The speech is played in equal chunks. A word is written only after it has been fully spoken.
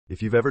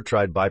If you've ever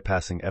tried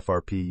bypassing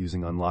FRP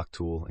using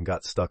UnlockTool and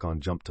got stuck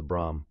on jump to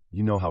BROM,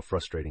 you know how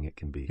frustrating it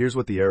can be. Here's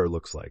what the error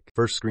looks like.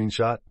 First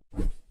screenshot,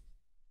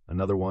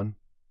 another one,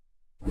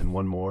 and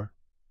one more.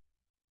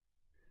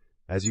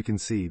 As you can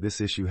see,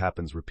 this issue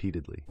happens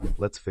repeatedly.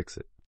 Let's fix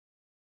it.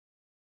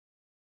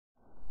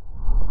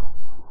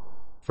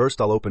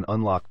 First, I'll open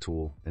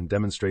UnlockTool and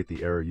demonstrate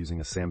the error using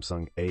a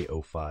Samsung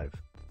A05.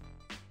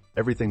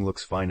 Everything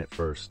looks fine at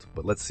first,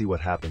 but let's see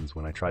what happens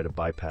when I try to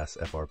bypass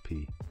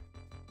FRP.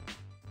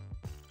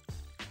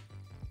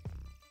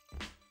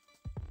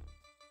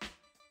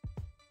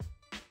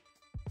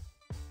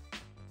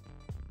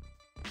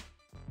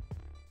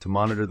 To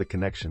monitor the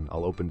connection,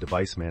 I'll open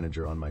Device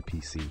Manager on my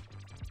PC.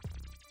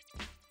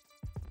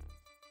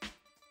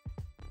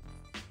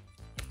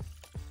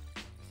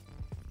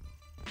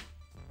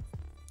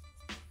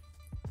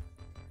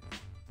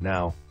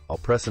 Now, I'll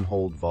press and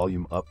hold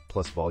volume up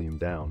plus volume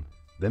down,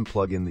 then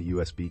plug in the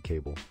USB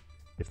cable.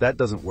 If that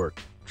doesn't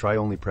work, try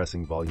only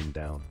pressing volume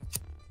down.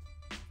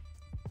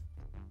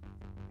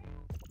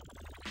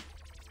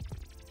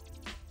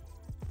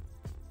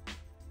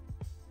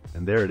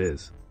 And there it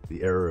is,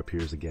 the error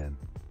appears again.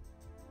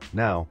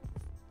 Now,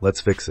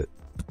 let's fix it.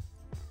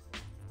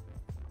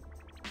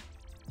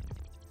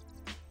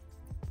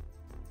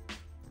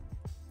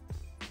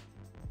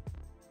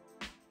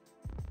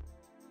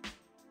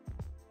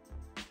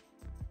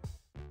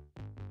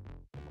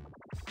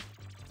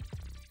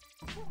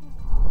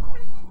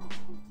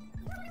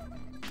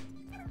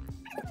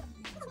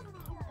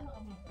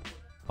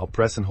 I'll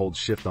press and hold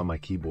Shift on my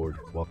keyboard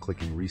while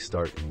clicking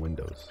Restart in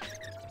Windows.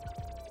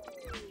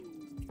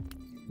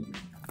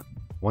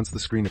 Once the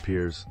screen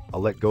appears, I'll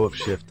let go of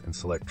Shift and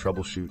select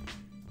Troubleshoot,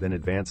 then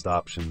Advanced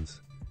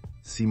Options,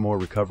 see More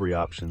Recovery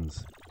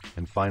Options,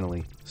 and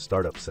finally,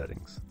 Startup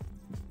Settings.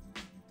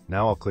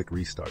 Now I'll click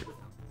Restart.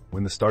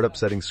 When the Startup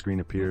Settings screen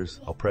appears,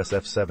 I'll press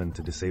F7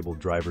 to disable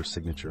driver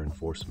signature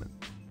enforcement.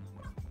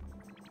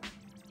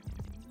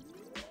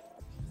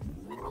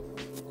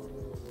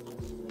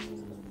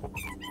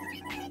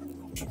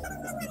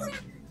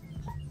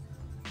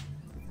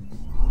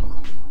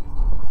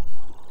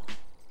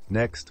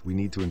 Next, we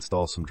need to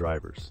install some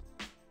drivers.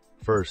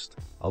 First,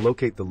 I'll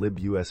locate the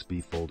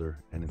libUSB folder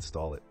and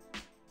install it.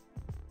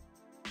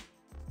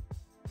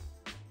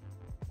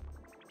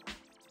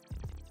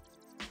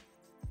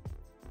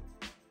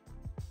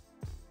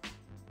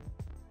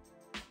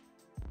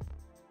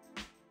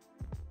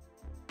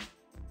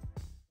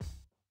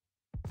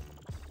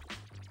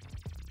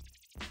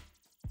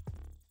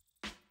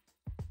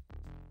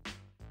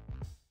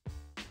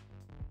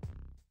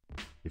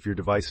 If your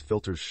device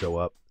filters show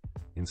up,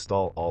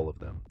 install all of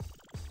them.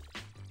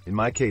 In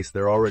my case,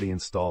 they're already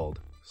installed,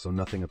 so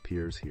nothing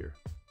appears here.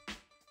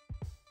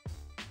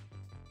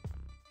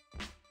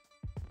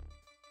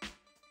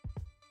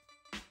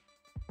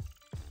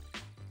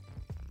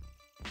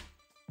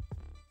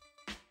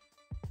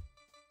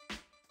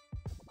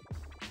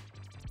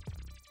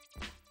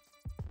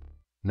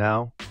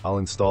 Now, I'll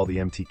install the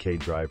MTK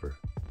driver.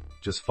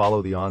 Just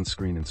follow the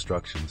on-screen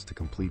instructions to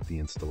complete the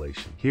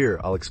installation.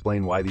 Here, I'll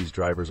explain why these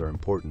drivers are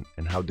important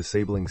and how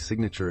disabling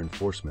signature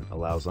enforcement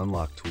allows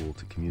UnlockTool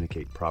to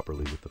communicate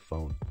properly with the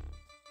phone.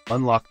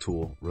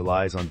 UnlockTool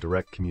relies on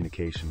direct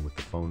communication with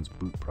the phone's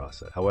boot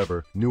process.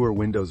 However, newer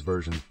Windows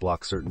versions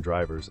block certain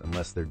drivers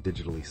unless they're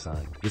digitally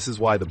signed. This is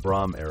why the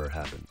BROM error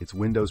happened. It's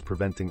Windows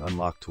preventing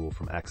UnlockTool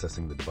from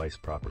accessing the device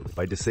properly.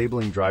 By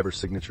disabling driver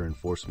signature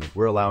enforcement,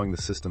 we're allowing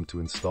the system to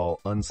install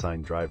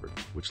unsigned drivers,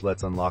 which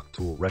lets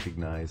UnlockTool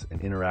recognize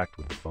and interact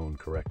with the phone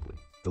correctly.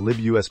 The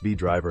libUSB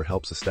driver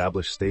helps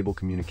establish stable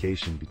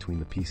communication between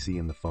the PC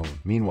and the phone.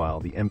 Meanwhile,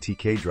 the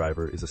MTK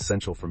driver is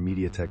essential for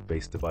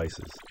MediaTek-based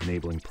devices,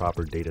 enabling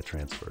proper data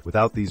transfer.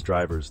 Without these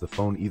drivers, the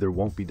phone either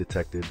won't be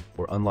detected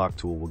or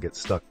UnlockTool will get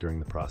stuck during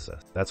the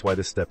process. That's why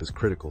this step is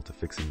critical to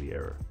fixing the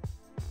error.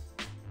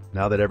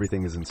 Now that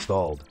everything is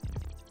installed,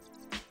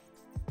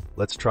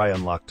 let's try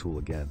UnlockTool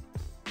again.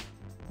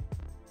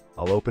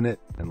 I'll open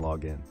it and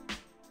log in.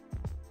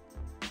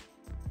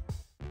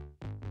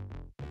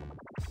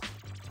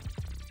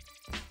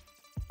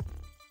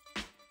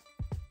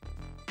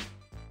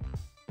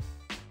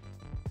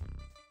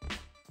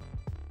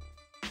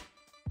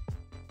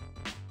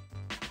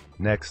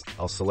 Next,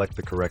 I'll select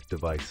the correct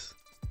device.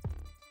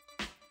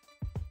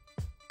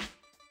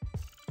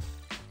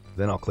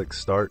 Then I'll click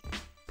Start,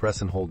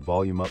 press and hold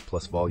volume up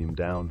plus volume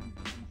down,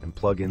 and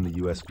plug in the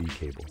USB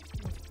cable.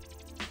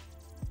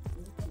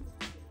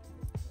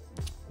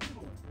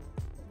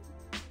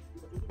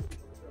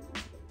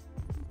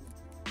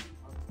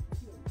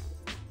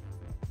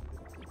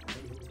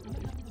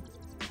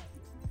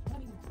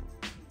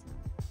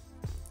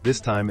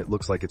 This time it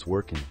looks like it's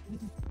working.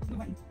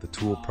 The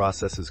tool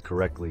processes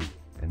correctly,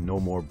 and no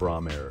more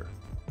BROM error.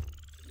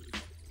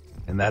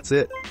 And that's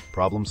it.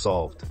 Problem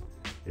solved.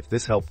 If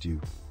this helped you,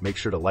 make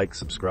sure to like,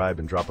 subscribe,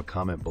 and drop a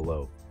comment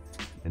below.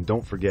 And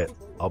don't forget,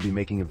 I'll be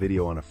making a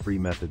video on a free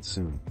method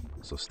soon,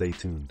 so stay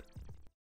tuned.